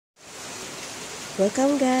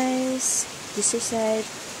Welcome guys, this is it.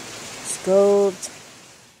 It's called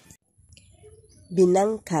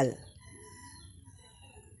Binangkal.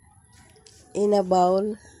 In a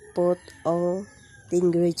bowl, put all the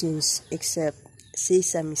ingredients except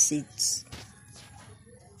sesame seeds.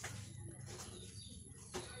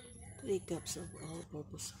 3 cups of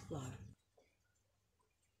all-purpose flour.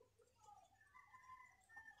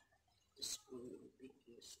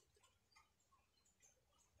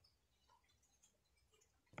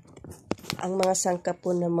 Ang mga sangkap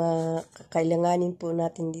po na kailanganin po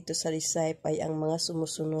natin dito sa recipe ay ang mga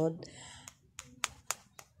sumusunod.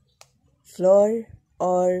 Flour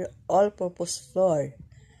or all-purpose flour,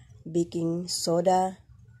 baking soda,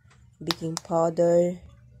 baking powder,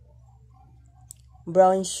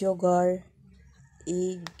 brown sugar,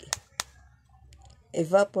 egg,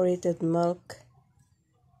 evaporated milk,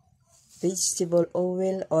 vegetable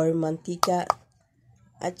oil or mantika,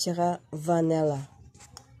 at saka vanilla.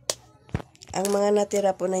 Ang mga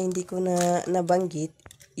natira po na hindi ko na nabanggit,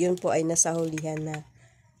 yun po ay nasa hulihan na.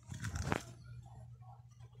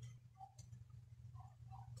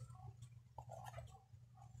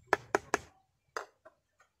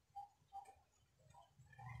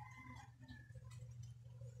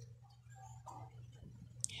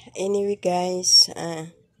 Anyway guys,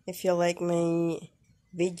 if you like my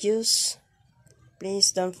videos,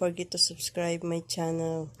 please don't forget to subscribe my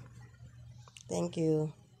channel. Thank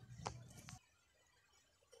you.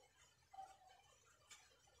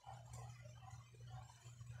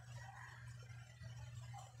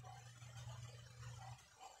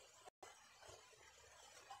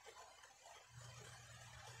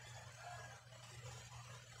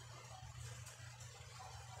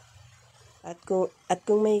 At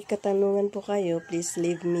kung may katanungan po kayo, please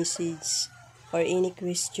leave message or any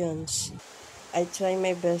questions. I try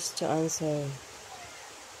my best to answer.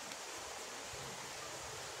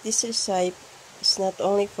 This recipe is not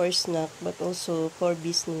only for snack but also for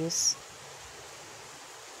business.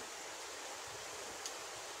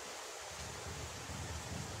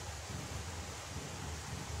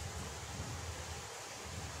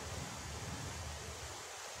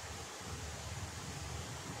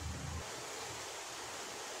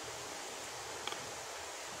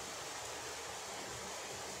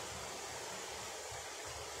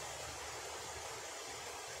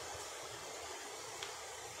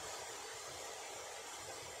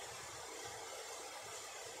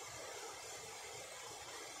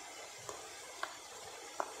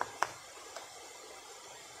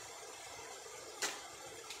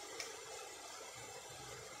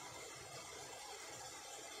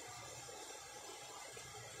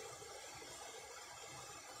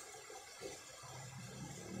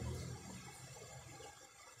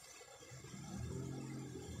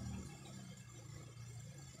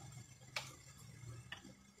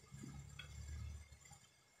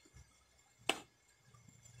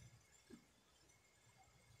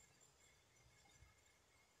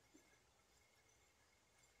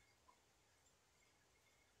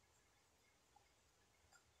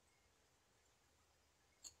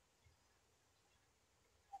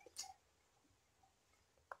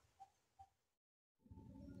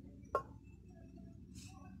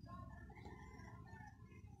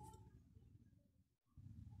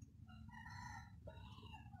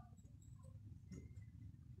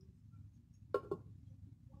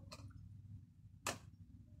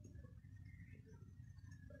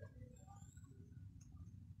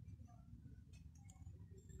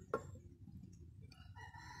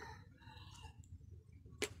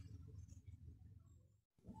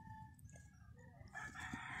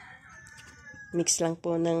 Mix lang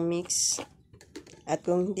po ng mix. At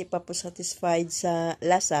kung hindi pa po satisfied sa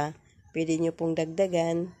lasa, pwede nyo pong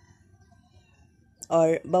dagdagan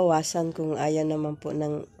or bawasan kung ayaw naman po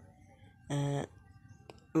ng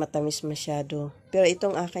matamis masyado. Pero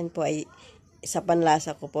itong akin po ay sa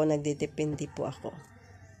panlasa ko po, nagdidepende po ako.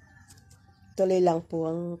 Tuloy lang po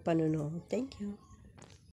ang panunood. Thank you.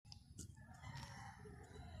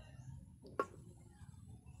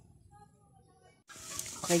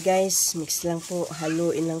 Okay guys, mix lang po,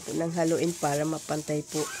 haluin lang po ng haluin para mapantay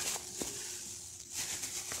po.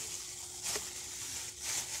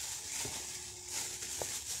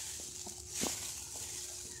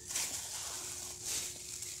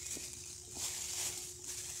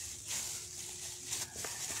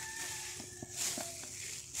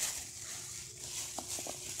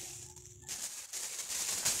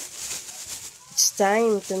 It's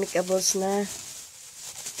time to make a balls na.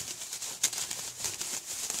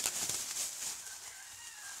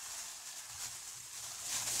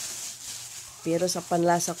 Pero sa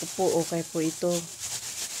panlasa ko po, okay po ito.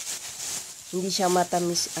 Hindi siya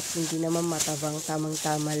matamis at hindi naman matabang,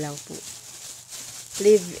 tamang-tama lang po.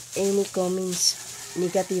 Leave any comments,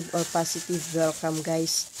 negative or positive, welcome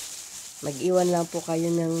guys. Mag-iwan lang po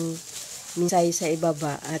kayo ng mensahe sa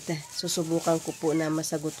ibaba at susubukan ko po na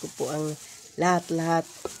masagot ko po ang lahat-lahat.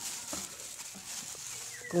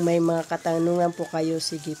 Kung may mga katanungan po kayo,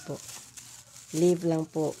 sige po. Leave lang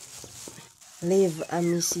po. Leave a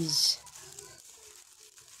message.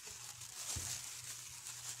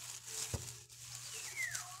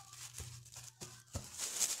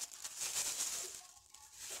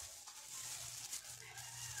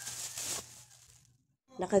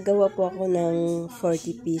 Nakagawa po ako ng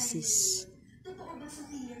 40 pieces.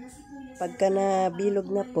 Pagka nabilog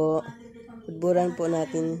na po, budburan po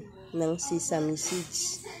natin ng sesame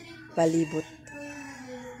seeds. Palibot.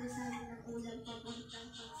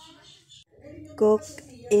 Cook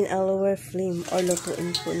in a lower flame or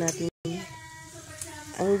lutuin po natin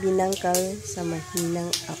ang binangkal sa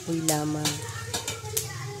mahinang apoy lamang.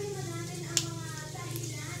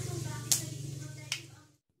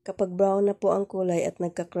 Kapag brown na po ang kulay at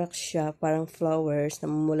nagka-crack siya, parang flowers na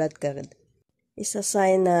mumuladkad, isa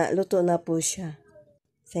sign na luto na po siya.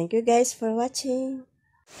 Thank you guys for watching.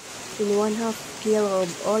 In 1/2 kilo of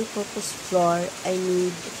all-purpose flour, I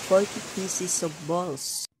need 40 pieces of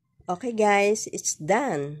balls. Okay guys, it's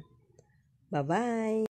done. Bye-bye.